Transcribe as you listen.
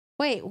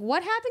Wait,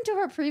 what happened to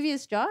her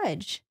previous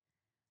judge?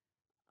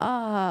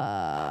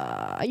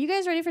 Are you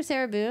guys ready for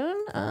Sarah Boone?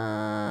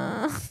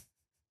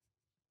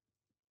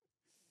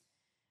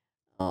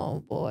 Oh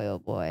boy, oh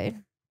boy.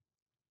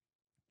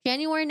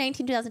 January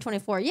 19,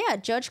 2024. Yeah,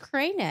 Judge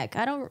Kranick.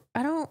 I don't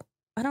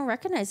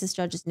recognize this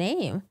judge's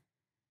name.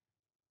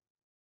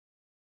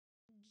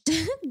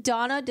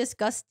 Donna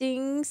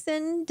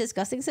Disgustingson?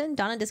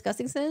 Donna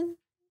Disgustingson?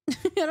 I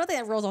don't think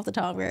that rolls off the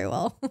tongue very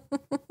well.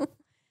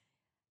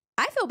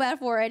 I feel bad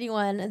for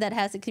anyone that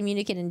has to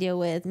communicate and deal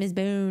with Ms.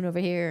 Boone over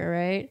here,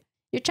 right?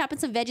 You're chopping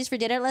some veggies for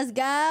dinner. Let's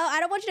go. I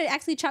don't want you to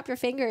actually chop your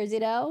fingers, you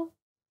know?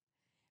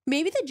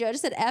 Maybe the judge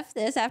said F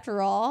this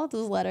after all,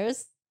 those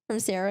letters from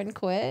Sarah, and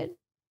quit.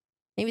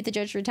 Maybe the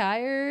judge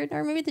retired,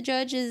 or maybe the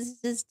judge is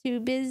too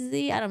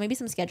busy. I don't know, maybe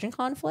some scheduling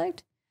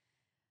conflict.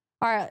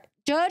 All right,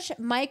 Judge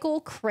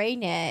Michael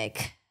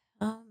Kranick.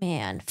 Oh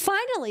man,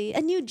 finally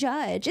a new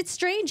judge. It's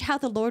strange how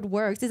the Lord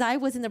works, as I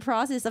was in the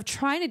process of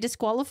trying to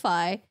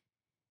disqualify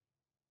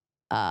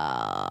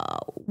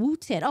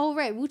Wooten. Oh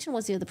right, Wooten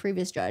was the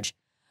previous judge.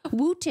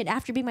 Wooten,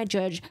 after being my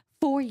judge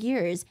 4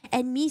 years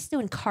and me still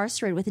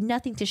incarcerated with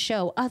nothing to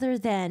show other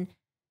than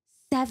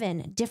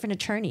 7 different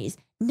attorneys,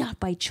 not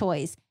by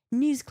choice.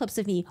 News clips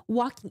of me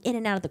walking in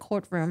and out of the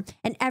courtroom,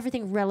 and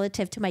everything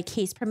relative to my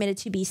case permitted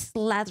to be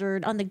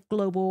slathered on the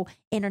global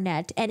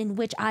internet, and in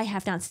which I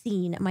have not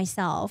seen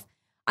myself.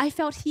 I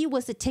felt he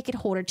was the ticket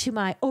holder to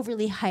my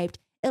overly hyped,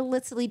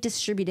 illicitly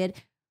distributed,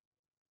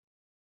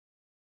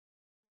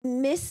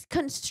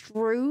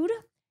 misconstrued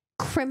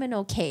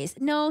criminal case.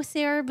 No,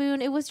 Sarah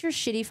Boone, it was your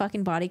shitty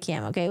fucking body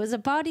cam, okay? It was the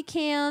body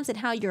cams and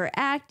how you're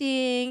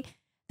acting,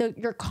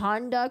 your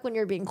conduct when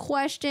you're being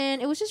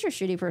questioned. It was just your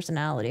shitty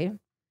personality.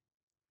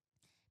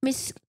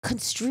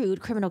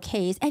 Misconstrued criminal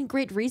case, and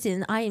great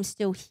reason I am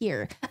still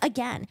here.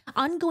 Again,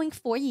 ongoing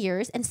 4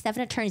 years and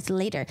 7 attorneys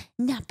later,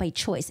 not by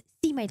choice.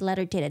 See my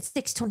letter dated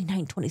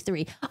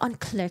 6/29/23 on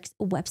clerk's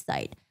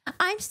website.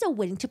 I'm still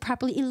waiting to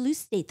properly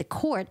elucidate the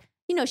court.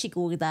 You know she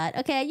Googled that,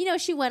 okay? You know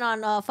she went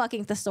on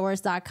fucking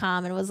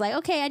thesaurus.com and was like,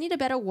 okay, I need a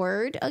better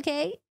word,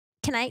 okay?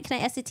 Can I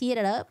SAT it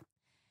up?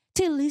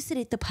 To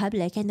elucidate the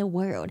public and the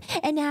world.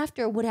 And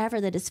after whatever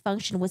the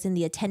dysfunction was in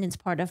the attendance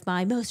part of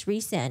my most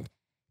recent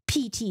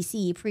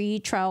PTC,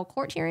 pre-trial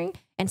court hearing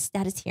and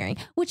status hearing,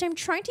 which I'm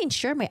trying to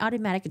ensure my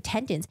automatic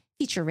attendance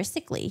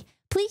futuristically.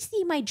 Please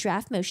see my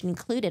draft motion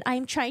included. I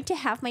am trying to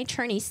have my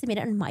attorney submit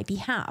it on my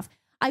behalf.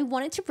 I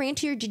wanted to bring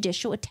to your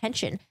judicial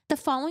attention the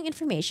following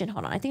information.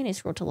 Hold on, I think I need to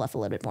scroll to the left a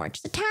little bit more.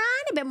 Just a tiny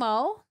bit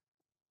more.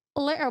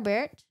 Little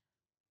bit.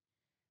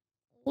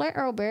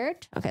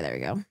 Okay, there we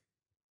go.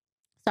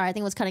 Sorry, I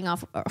think it was cutting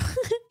off.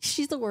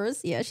 She's the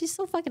worst. Yeah, she's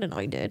so fucking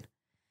annoying, dude.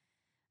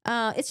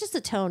 It's just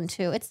the tone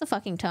too. It's the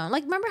fucking tone.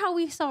 Like, remember how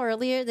we saw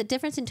earlier the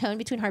difference in tone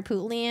between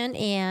Harpootlian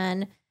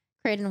and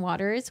Creighton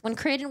Waters? When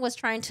Creighton was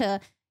trying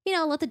to, you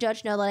know, let the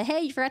judge know that,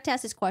 hey, you forgot to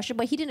ask this question,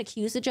 but he didn't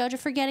accuse the judge of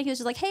forgetting. He was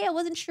just like, hey, I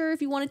wasn't sure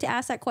if you wanted to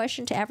ask that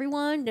question to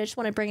everyone. I just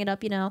want to bring it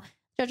up, you know.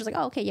 The judge was like,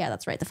 oh, okay, yeah,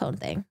 that's right, the phone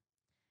thing.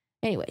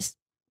 Anyways.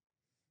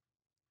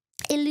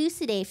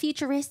 Elucidate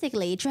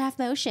futuristically, draft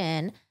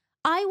motion.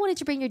 I wanted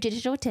to bring your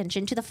digital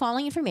attention to the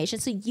following information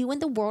so you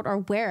and the world are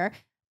aware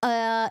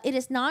it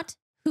is not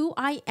who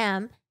I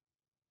am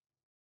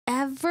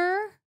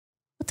ever.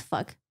 What the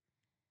fuck?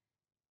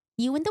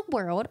 You and the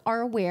world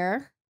are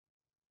aware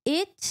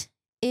it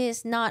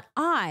is not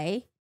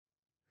I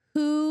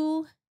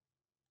who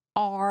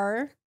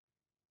are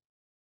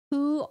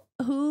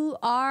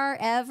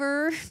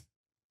ever.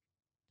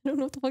 I don't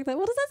know what the fuck that.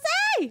 What does that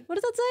say? What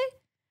does that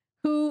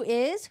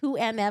say? Who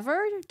am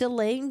ever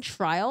delaying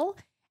trial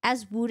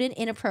as Wooden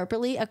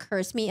inappropriately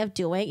accused me of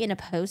doing in a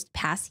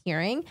post-pass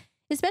hearing.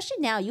 Especially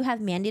now you have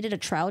mandated a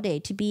trial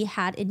date to be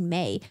had in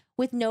May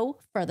with no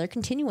further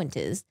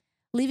continuances,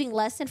 leaving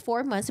less than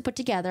 4 months to put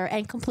together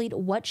and complete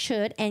what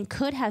should and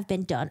could have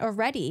been done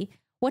already.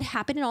 What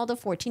happened in all the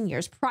 14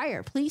 years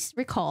prior? Please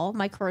recall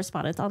my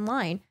correspondence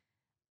online.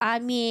 I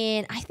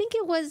mean, I think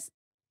it was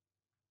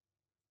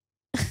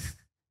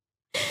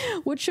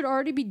what should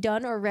already be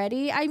done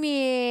already. I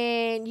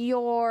mean,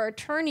 your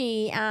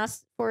attorney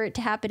asked for it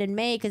to happen in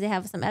May because they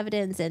have some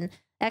evidence and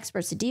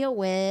experts to deal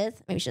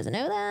with. Maybe she doesn't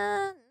know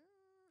that.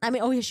 I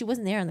mean, oh yeah, she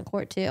wasn't there in the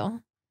court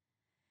too.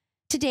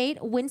 To date,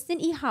 Winston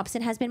E.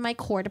 Hobson has been my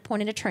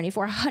court-appointed attorney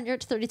for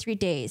 133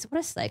 days. What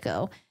a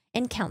psycho.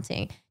 And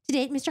counting. To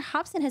date, Mr.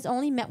 Hobson has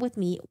only met with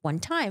me 1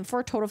 time for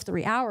a total of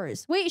 3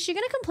 hours. Wait, is she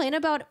going to complain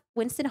about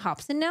Winston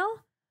Hobson now?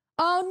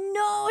 Oh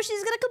no,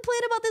 she's going to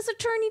complain about this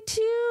attorney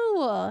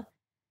too.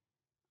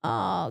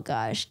 Oh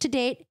gosh. To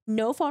date,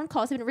 no phone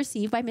calls have been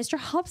received by Mr.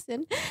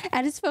 Hobson,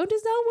 and his phone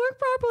does not work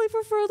properly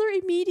for further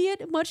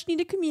immediate, much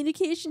needed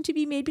communication to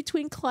be made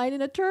between client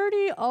and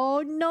attorney.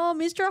 Oh no,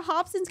 Mr.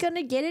 Hobson's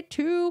gonna get it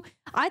too.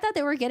 I thought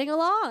they were getting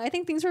along. I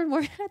think things were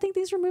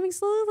moving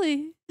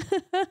slowly.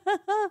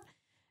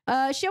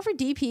 She offered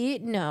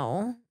DP?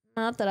 No,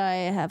 not that I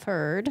have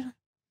heard.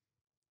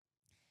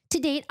 To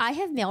date, I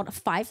have mailed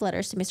 5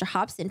 letters to Mr.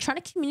 Hobson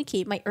trying to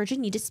communicate my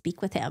urgent need to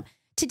speak with him.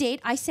 To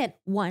date, I sent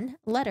one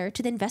letter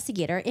to the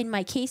investigator in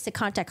my case to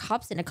contact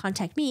Hobson to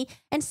contact me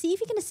and see if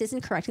he can assist in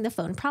correcting the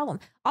phone problem.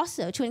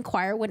 Also, to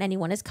inquire when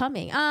anyone is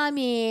coming. I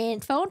mean,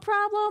 phone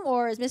problem,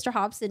 or is Mr.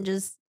 Hobson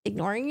just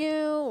ignoring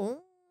you?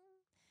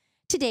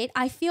 To date,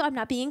 I feel I'm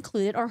not being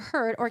included or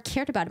heard or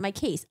cared about in my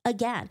case.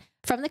 Again,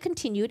 from the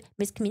continued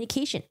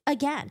miscommunication.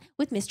 Again,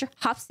 with Mr.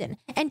 Hobson.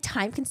 And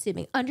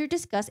time-consuming,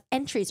 under-discussed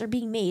entries are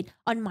being made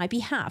on my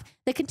behalf.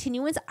 The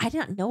continuance I did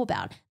not know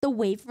about. The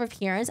waiver of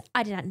hearings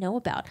I did not know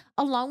about.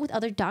 Along with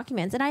other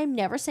documents. And I have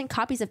never sent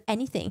copies of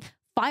anything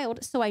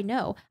filed, so I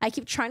know. I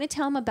keep trying to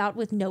tell him about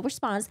with no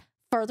response,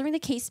 furthering the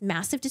case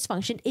massive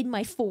dysfunction in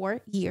my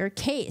 4-year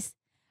case.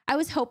 I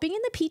was hoping in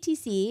the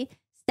PTC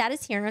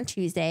status hearing on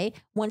Tuesday,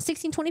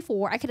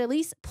 1/16/24, I could at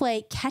least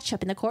play catch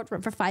up in the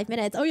courtroom for 5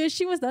 minutes. Oh yeah,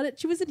 she was not.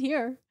 She wasn't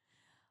here.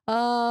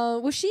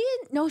 Was she?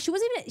 No, she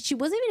wasn't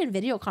even in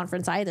video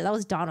conference either. That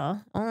was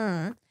Donna.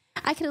 I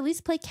could at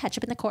least play catch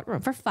up in the courtroom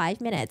for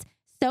 5 minutes.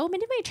 So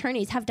many of my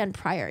attorneys have done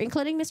prior,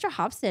 including Mr.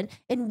 Hobson,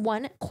 in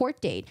one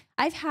court date.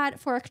 I've had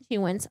for a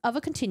continuance,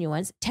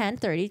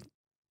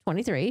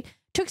 10/30/23,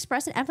 to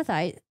express and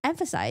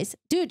emphasize.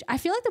 Dude, I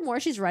feel like the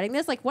more she's writing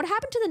this, like what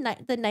happened to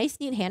the nice,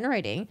 neat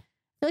handwriting?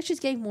 I feel like she's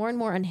getting more and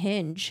more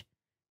unhinged.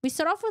 We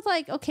start off with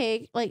like,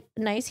 okay, like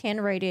nice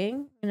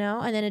handwriting, you know,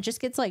 and then it just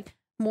gets like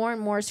more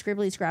and more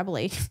scribbly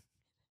scrabbly.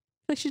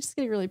 Like she's just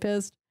getting really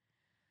pissed.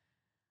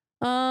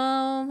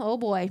 Oh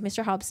boy,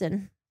 Mr.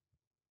 Hobson.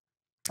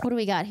 What do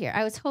we got here?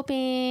 I was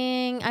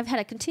hoping I've had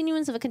a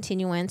continuance of a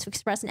continuance to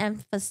express and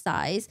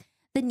emphasize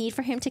the need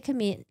for him to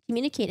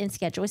communicate and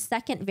schedule a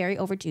second very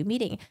overdue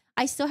meeting.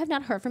 I still have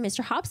not heard from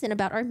Mr. Hobson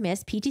about our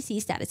missed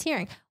PTC status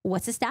hearing.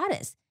 What's the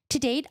status? To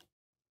date,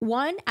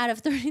 1 out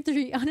of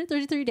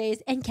 133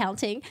 days and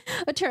counting,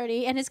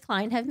 attorney and his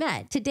client have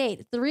met. To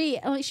date, 3.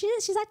 Oh,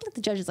 she's acting like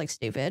the judge is like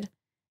stupid.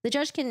 The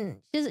judge she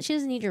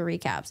doesn't need your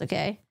recaps,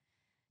 okay?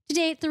 To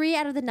date, 3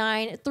 out of the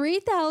 9,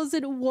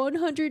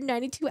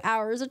 3,192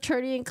 hours,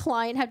 attorney and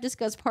client have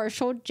discussed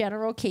partial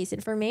general case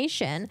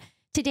information.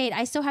 To date,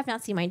 I still have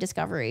not seen my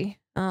discovery.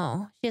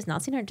 Oh, she has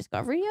not seen her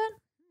discovery yet?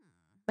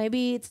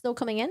 Maybe it's still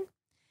coming in?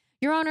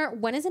 Your Honor,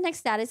 when is the next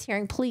status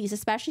hearing, please?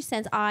 Especially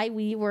since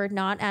we were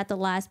not at the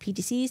last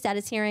PTC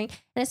status hearing,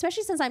 and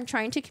especially since I'm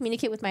trying to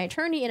communicate with my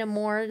attorney in a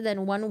more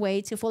than one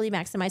way to fully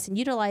maximize and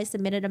utilize the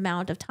minute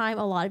amount of time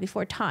allotted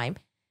before trial.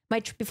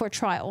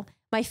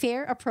 My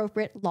fair,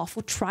 appropriate,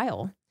 lawful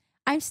trial.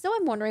 I'm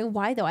wondering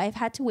why, though, I've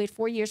had to wait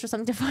 4 years for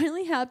something to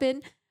finally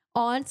happen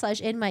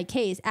on/in my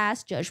case,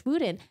 asked Judge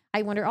Boone.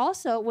 I wonder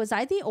also, was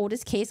I the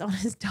oldest case on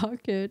his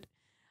docket?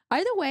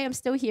 Either way, I'm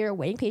still here,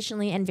 waiting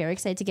patiently and very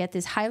excited to get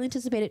this highly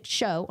anticipated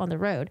show on the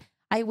road.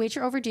 I await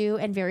your overdue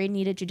and very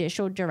needed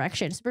judicial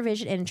direction,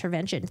 supervision, and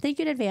intervention. Thank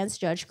you in advance,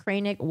 Judge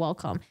Kranick.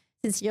 Welcome.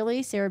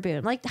 Sincerely, Sarah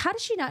Boone. Like, how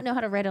does she not know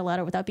how to write a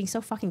letter without being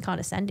so fucking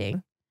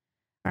condescending?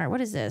 All right,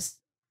 what is this?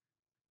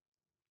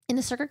 In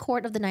the Circuit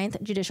Court of the 9th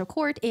Judicial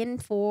Court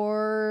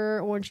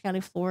for Orange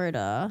County,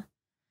 Florida.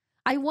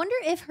 I wonder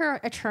if her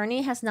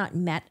attorney has not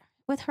met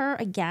with her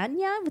again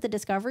yet with the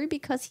discovery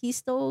because he's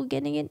still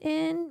getting it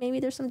in. Maybe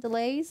there's some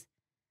delays.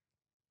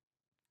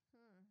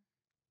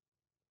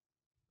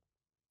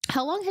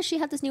 How long has she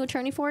had this new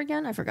attorney for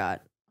again? I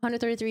forgot.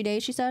 133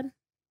 days, she said.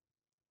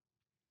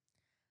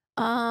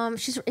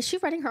 Is she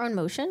writing her own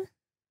motion?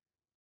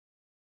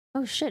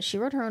 Oh shit, she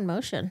wrote her own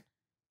motion.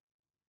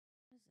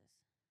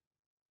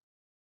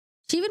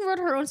 She even wrote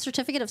her own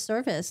certificate of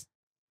service.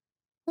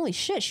 Holy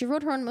shit, she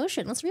wrote her own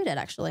motion. Let's read it,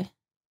 actually.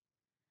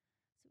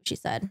 She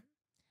said,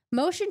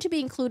 motion to be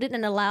included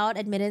and allowed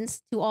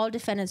admittance to all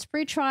defendants'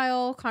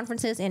 pretrial,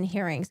 conferences, and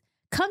hearings.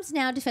 Comes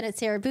now, defendant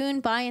Sarah Boone,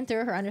 by and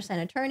through her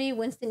undersigned attorney,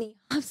 Winston E.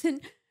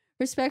 Hobson,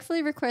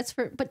 respectfully requests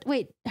for, but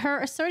wait, her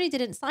attorney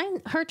didn't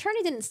sign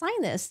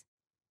this.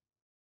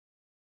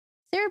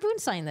 Sarah Boone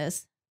signed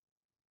this.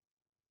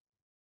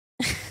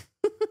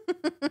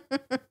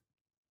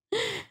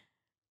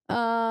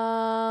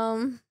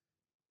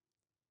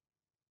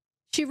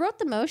 She wrote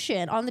the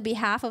motion on the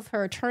behalf of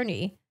her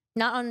attorney,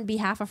 not on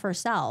behalf of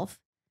herself.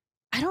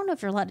 I don't know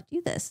if you're allowed to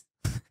do this.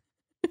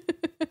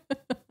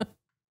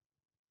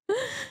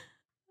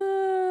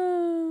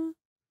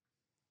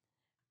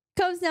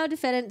 Comes now,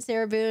 defendant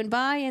Sarah Boone,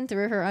 by and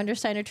through her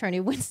undersigned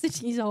attorney, Winston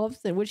E.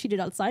 Hobson, which she did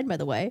not sign, by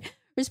the way,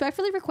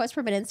 respectfully request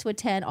permittance to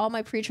attend all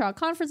my pretrial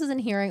conferences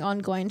and hearing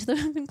ongoing to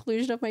the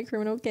conclusion of my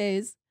criminal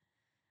case.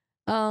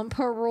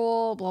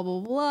 Parole, blah,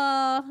 blah,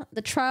 blah.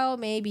 The trial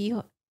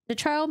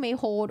may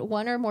hold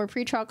one or more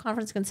pretrial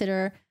conferences to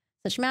consider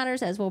such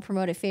matters as will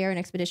promote a fair and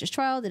expeditious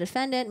trial. The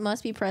defendant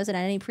must be present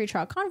at any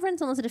pretrial conference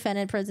unless the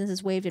defendant's presence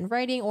is waived in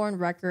writing or in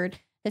record,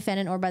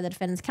 defendant or by the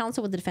defendant's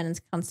counsel with the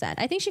defendant's consent.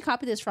 I think she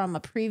copied this from a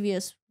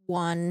previous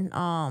one,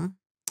 a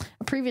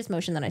previous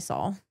motion that I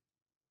saw.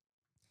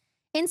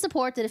 In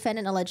support, the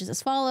defendant alleges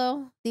as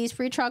follow. These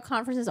pretrial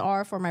conferences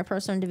are for my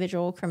personal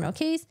individual criminal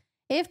case.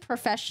 If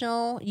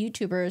professional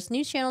YouTubers,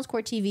 news channels,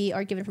 court TV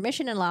are given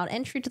permission and allowed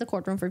entry to the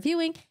courtroom for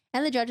viewing,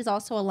 and the judge is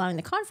also allowing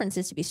the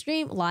conferences to be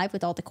streamed live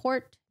with all the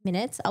court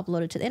minutes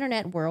uploaded to the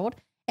internet world,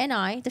 and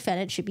I,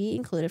 defendant, should be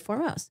included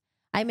foremost.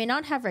 I may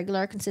not have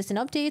regular, consistent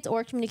updates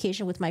or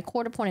communication with my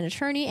court-appointed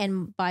attorney,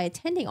 and by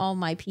attending all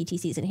my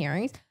PTCs and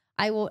hearings,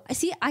 I will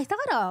see. I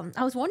thought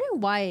I was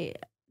wondering why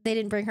they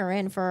didn't bring her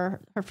in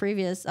for her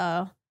previous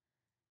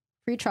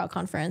pre-trial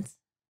conference.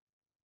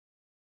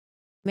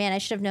 Man, I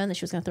should have known that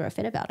she was going to throw a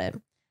fit about it.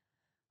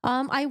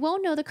 I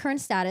will know the current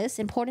status,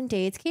 important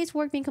dates,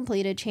 casework being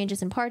completed,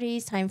 changes in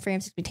parties,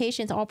 timeframes,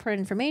 expectations, all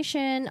pertinent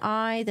information.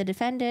 I, the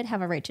defendant,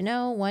 have a right to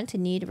know, want to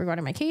need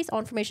regarding my case. All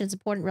information is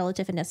important,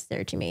 relative, and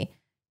necessary to me.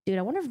 Dude,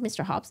 I wonder if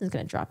Mr. Hobson's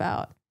going to drop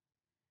out.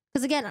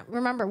 Because again,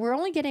 remember, we're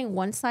only getting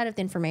one side of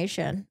the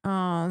information.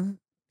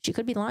 She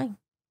could be lying.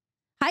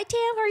 Hi,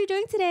 Tam. How are you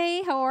doing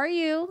today? How are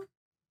you?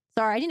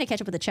 Sorry, I need to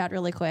catch up with the chat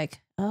really quick.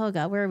 Oh,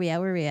 God. Where are we at?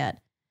 Where are we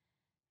at?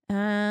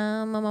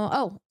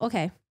 Oh,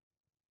 okay.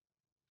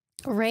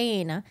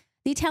 Rain.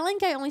 The Italian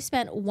guy only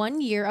spent 1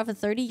 year of a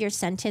 30-year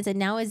sentence and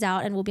now is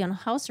out and will be on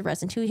house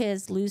arrest until he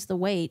has lose the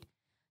weight.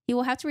 He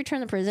will have to return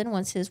to prison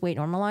once his weight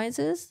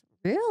normalizes.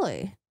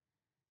 Really?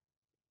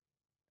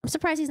 I'm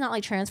surprised he's not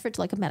like transferred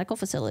to like a medical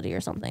facility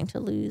or something to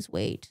lose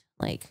weight.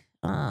 Like,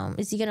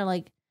 is he gonna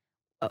like?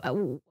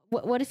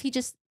 What if he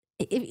just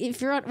if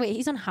you're on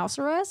he's on house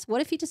arrest? What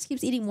if he just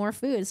keeps eating more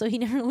food so he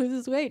never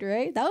loses weight?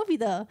 Right? That would be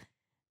the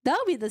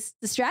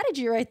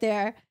strategy right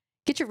there.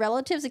 Get your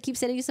relatives to keep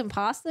sending you some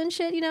pasta and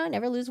shit. You know,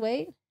 never lose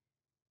weight.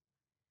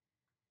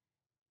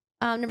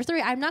 Number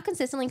 3, I'm not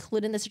consistently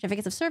included in the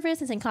certificates of service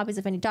and send copies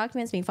of any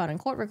documents being filed in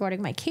court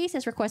regarding my case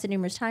as requested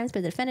numerous times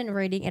by the defendant in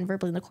writing and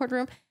verbally in the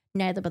courtroom,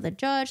 neither by the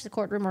judge, the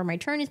courtroom, or my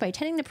attorneys. By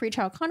attending the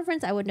pretrial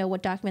conference, I would know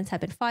what documents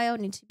have been filed,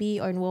 need to be,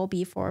 or and will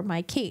be for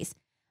my case.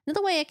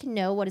 Another way I can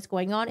know what is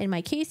going on in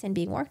my case and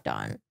being worked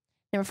on.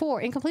 Number 4,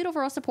 in complete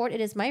overall support,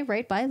 it is my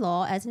right by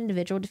law as an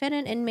individual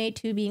defendant and made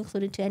to be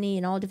included to any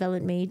and all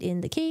development made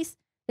in the case.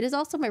 It is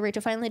also my right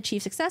to finally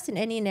achieve success in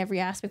any and every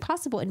aspect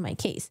possible in my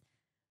case.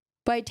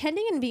 By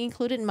attending and being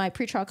included in my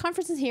pretrial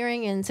conferences,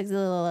 hearing, and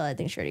I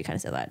think she already kind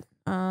of said that.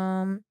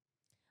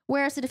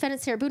 Whereas the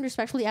defendant, Sarah Boone,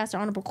 respectfully asked the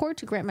Honorable Court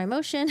to grant my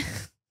motion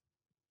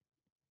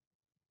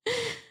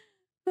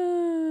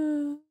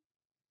to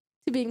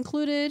be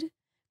included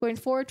going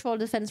forward to all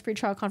defendant's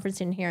pretrial conference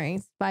and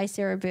hearings by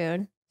Sarah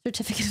Boone.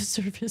 Certificate of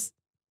service.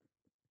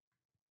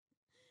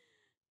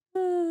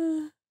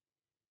 The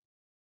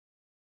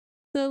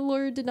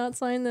lawyer did not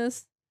sign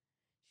this.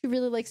 She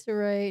really likes to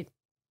write.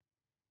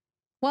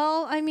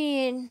 Well, I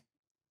mean,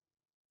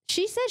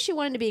 she said she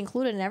wanted to be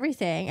included in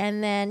everything.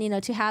 And then, you know,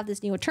 to have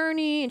this new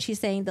attorney, and she's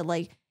saying that,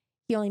 like,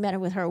 he only met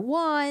with her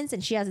once,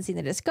 and she hasn't seen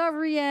the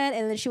discovery yet,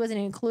 and then she wasn't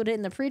included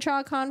in the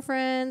pretrial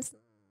conference.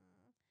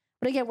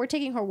 But again, we're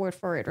taking her word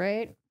for it,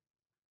 right?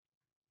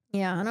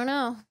 Yeah, I don't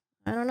know.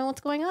 I don't know what's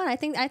going on. I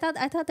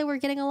thought they were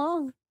getting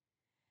along.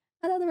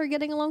 I thought they were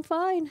getting along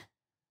fine.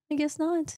 I guess not.